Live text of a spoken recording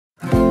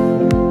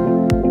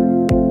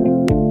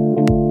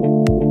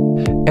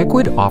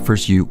Ecwid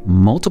offers you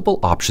multiple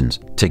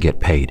options to get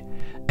paid,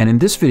 and in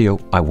this video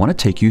I want to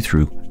take you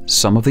through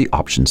some of the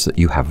options that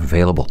you have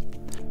available.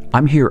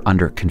 I'm here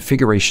under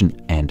Configuration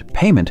and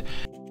Payment,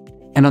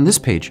 and on this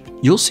page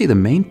you'll see the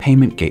main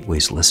payment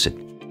gateways listed.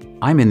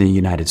 I'm in the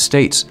United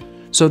States,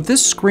 so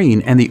this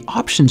screen and the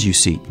options you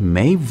see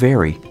may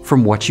vary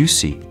from what you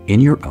see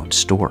in your own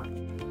store.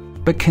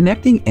 But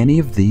connecting any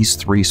of these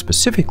three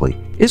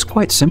specifically is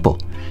quite simple.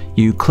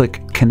 You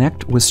click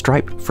Connect with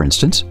Stripe, for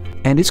instance,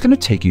 and it's going to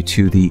take you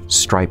to the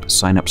Stripe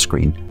sign-up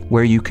screen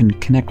where you can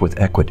connect with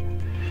Ecwid.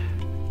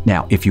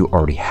 Now, if you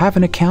already have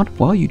an account,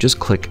 well, you just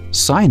click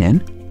Sign In,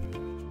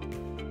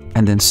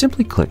 and then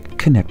simply click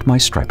Connect My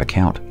Stripe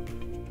account.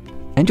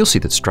 And you'll see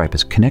that Stripe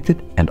is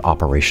connected and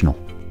operational.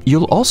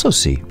 You'll also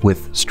see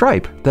with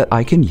Stripe that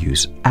I can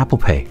use Apple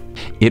Pay.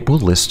 It will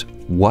list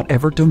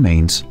whatever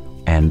domains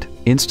and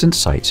instance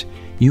sites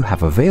you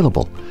have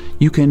available.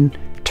 You can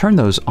turn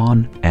those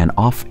on and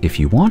off if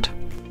you want.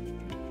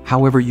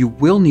 However, you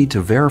will need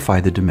to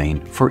verify the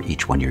domain for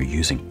each one you're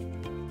using.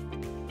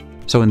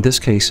 So in this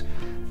case,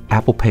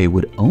 Apple Pay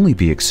would only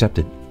be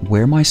accepted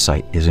where my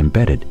site is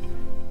embedded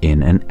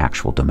in an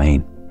actual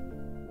domain.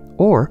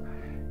 Or,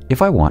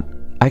 if I want,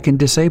 I can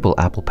disable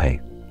Apple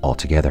Pay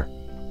altogether.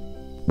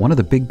 One of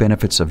the big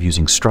benefits of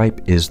using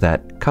Stripe is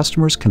that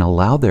customers can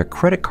allow their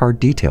credit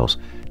card details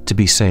to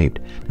be saved.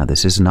 Now,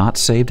 this is not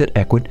saved at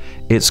Ecwid.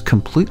 It's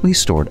completely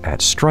stored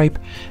at Stripe,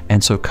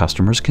 and so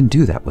customers can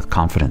do that with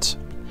confidence.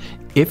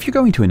 If you're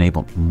going to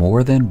enable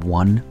more than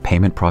one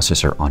payment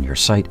processor on your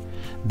site,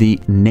 the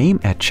name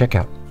at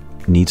checkout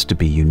needs to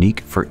be unique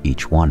for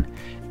each one.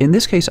 In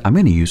this case, I'm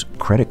going to use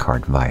credit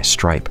card via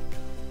Stripe.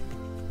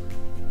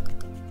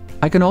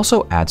 I can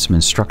also add some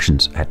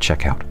instructions at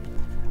checkout.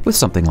 With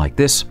something like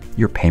this,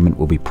 your payment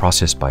will be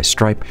processed by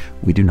Stripe.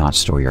 We do not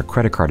store your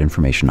credit card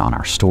information on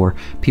our store.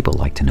 People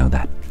like to know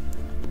that.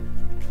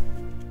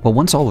 Well,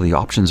 once all of the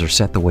options are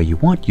set the way you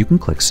want, you can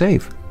click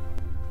Save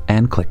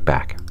and click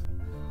Back.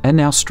 And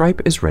now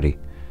Stripe is ready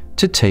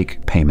to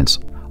take payments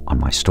on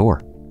my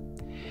store.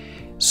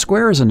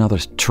 Square is another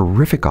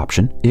terrific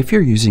option. If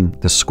you're using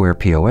the Square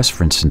POS,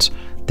 for instance,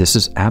 this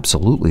is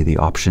absolutely the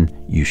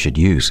option you should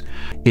use.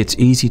 It's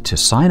easy to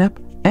sign up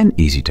and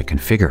easy to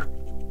configure.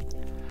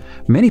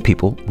 Many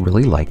people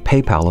really like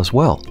PayPal as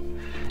well.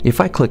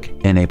 If I click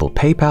Enable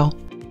PayPal,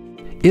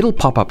 it'll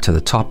pop up to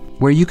the top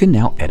where you can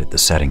now edit the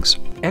settings.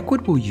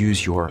 Ecwid will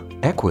use your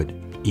Ecwid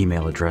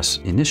email address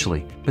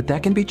initially, but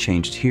that can be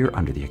changed here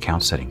under the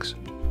account settings.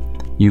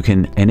 You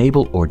can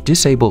enable or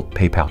disable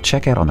PayPal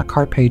checkout on the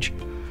cart page.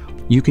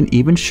 You can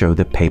even show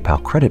the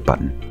PayPal credit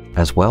button.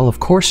 As well, of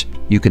course,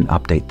 you can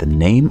update the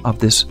name of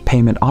this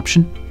payment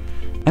option.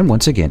 And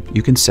once again,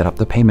 you can set up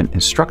the payment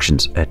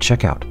instructions at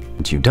checkout.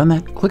 Once you've done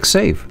that, click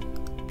Save.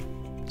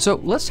 So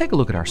let's take a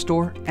look at our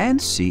store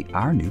and see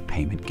our new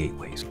payment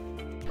gateways.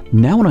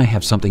 Now when I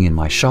have something in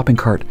my shopping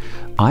cart,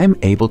 I'm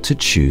able to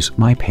choose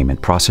my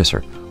payment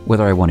processor,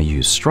 whether I want to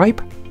use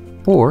Stripe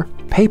or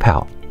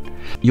PayPal.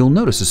 You'll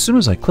notice as soon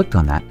as I clicked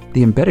on that,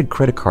 the embedded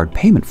credit card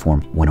payment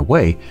form went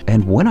away,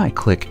 and when I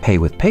click Pay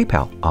with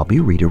PayPal, I'll be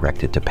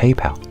redirected to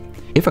PayPal.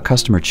 If a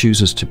customer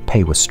chooses to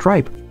pay with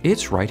Stripe,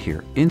 it's right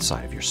here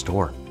inside of your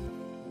store.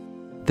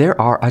 There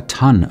are a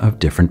ton of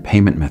different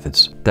payment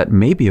methods that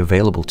may be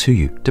available to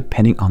you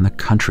depending on the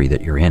country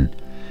that you're in.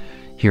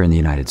 Here in the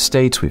United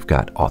States, we've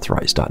got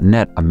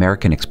Authorize.net,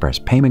 American Express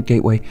Payment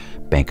Gateway,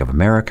 Bank of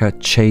America,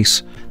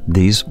 Chase.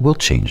 These will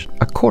change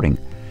according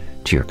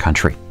to your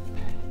country.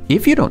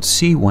 If you don't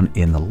see one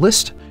in the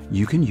list,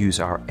 you can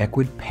use our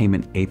Ecwid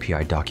Payment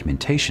API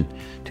documentation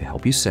to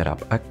help you set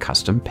up a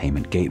custom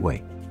payment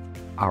gateway.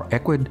 Our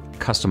Ecwid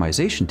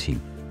customization team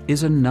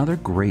is another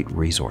great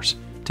resource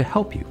to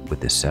help you with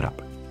this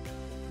setup.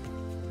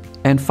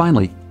 And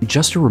finally,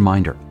 just a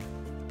reminder,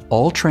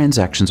 all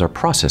transactions are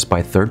processed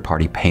by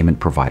third-party payment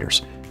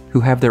providers who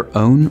have their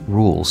own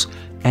rules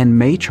and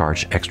may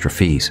charge extra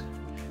fees.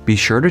 Be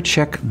sure to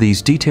check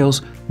these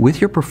details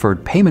with your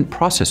preferred payment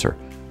processor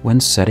when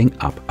setting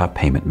up a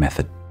payment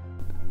method.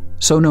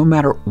 So no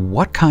matter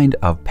what kind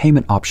of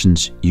payment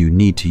options you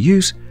need to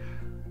use,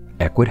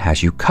 Ecwid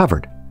has you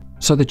covered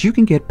so that you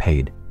can get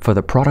paid for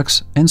the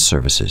products and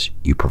services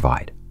you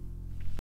provide.